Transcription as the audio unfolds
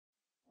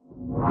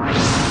Welcome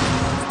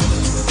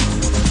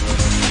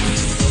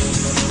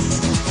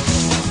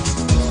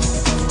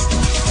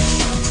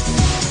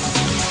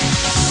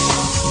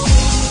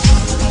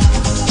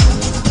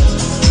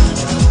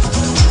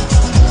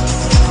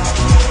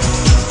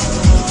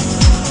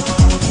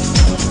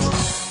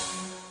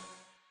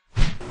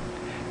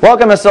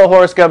to Soul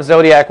Horoscopes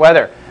Zodiac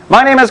Weather.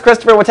 My name is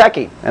Christopher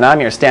Witecki, and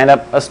I'm your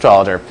stand-up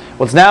astrologer.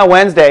 Well, it's now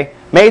Wednesday,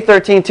 May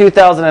 13,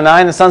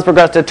 2009. The sun's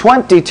progressed to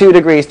 22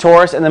 degrees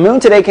Taurus, and the moon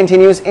today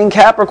continues in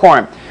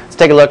Capricorn. Let's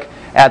take a look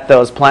at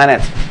those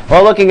planets.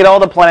 Well, looking at all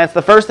the planets,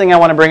 the first thing I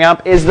want to bring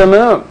up is the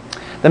moon.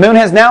 The moon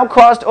has now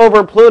crossed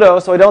over Pluto,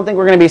 so I don't think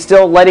we're going to be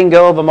still letting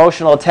go of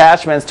emotional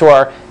attachments to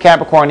our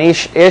Capricorn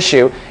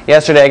issue.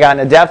 Yesterday I got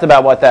into depth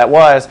about what that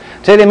was.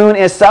 Today the moon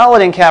is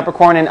solid in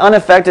Capricorn and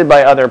unaffected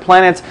by other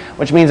planets,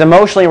 which means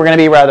emotionally we're going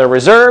to be rather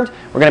reserved.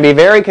 We're going to be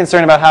very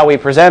concerned about how we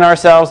present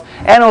ourselves,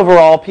 and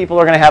overall people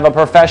are going to have a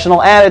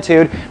professional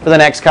attitude for the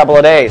next couple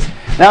of days.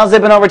 Now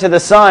zipping over to the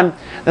sun.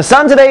 The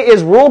sun today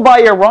is ruled by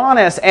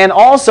Uranus, and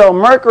also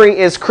Mercury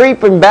is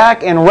creeping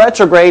back in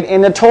retrograde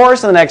into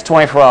Taurus in the next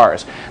 24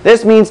 hours.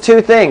 This means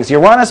two things.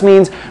 Uranus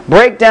means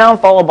breakdown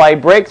followed by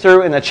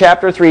breakthrough in the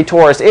Chapter 3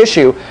 Taurus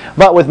issue.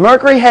 But with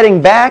Mercury heading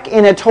back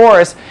into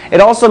Taurus, it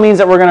also means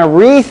that we're going to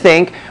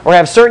rethink or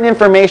have certain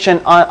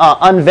information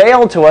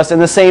unveiled to us in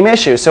the same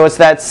issue. So it's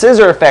that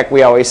scissor effect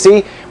we always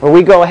see, where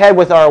we go ahead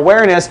with our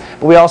awareness,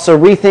 but we also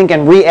rethink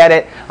and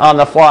re-edit on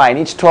the fly. In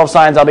each 12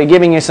 signs, I'll be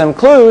giving you some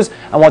clues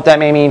on what that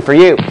may mean for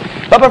you.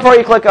 But before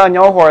you click on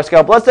your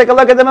horoscope, let's take a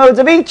look at the moods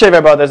of each of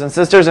your brothers and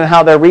sisters and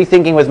how they're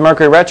rethinking with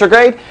Mercury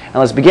retrograde. And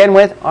let's begin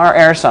with our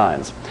air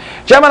signs.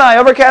 Gemini,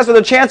 overcast with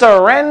a chance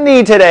of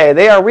rain today.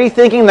 They are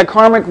rethinking the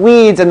karmic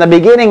weeds and the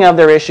beginning of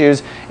their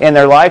issues in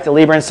their life. The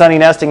Libra and Sunny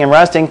nesting and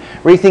resting,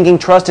 rethinking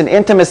trust and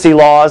intimacy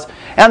laws.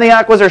 And the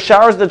Aquas are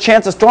showers with a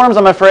chance of storms,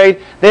 I'm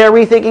afraid. They are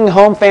rethinking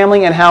home,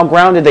 family, and how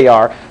grounded they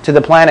are to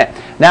the planet.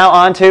 Now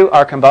on to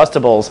our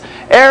combustibles.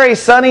 Aries,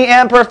 sunny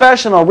and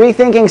professional,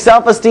 rethinking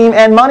self-esteem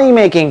and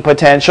money-making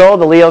potential.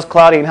 The Leos,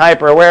 cloudy and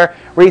hyper-aware,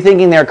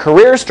 rethinking their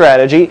career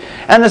strategy.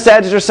 And the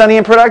Sagittarius, sunny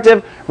and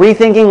productive,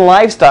 rethinking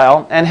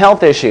lifestyle and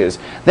health issues.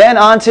 Then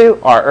on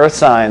to our earth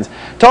signs.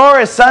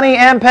 Taurus, sunny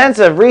and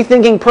pensive,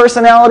 rethinking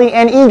personality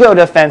and ego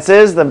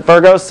defenses. The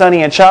Virgos,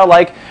 sunny and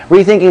childlike,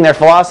 rethinking their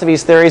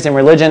philosophies, theories, and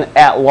religion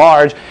at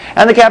large.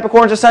 And the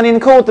Capricorns are sunny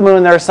and cool with the moon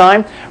in their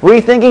sign,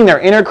 rethinking their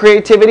inner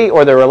creativity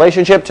or their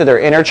relationship to their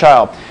inner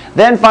child.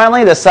 Then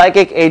finally, the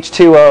psychic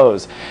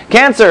H2Os.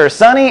 Cancer,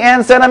 sunny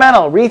and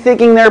sentimental,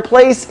 rethinking their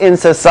place in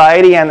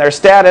society and their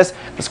status.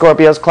 The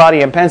Scorpios,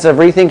 cloudy and pensive,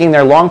 rethinking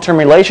their long-term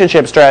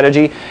relationship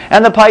strategy.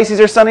 And the Pisces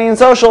are sunny and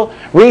social,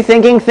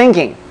 rethinking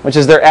thinking, which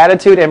is their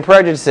attitude and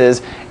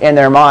prejudices in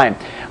their mind.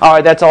 All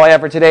right, that's all I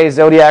have for today's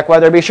Zodiac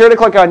Weather. Be sure to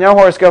click on your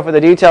horoscope for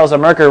the details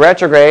of Mercury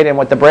retrograde and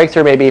what the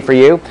breakthrough may be for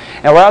you.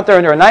 And we're out there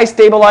under a nice,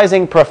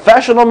 stabilizing,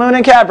 professional moon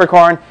in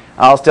Capricorn.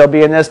 I'll still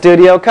be in this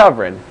studio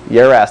covering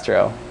your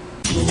astro.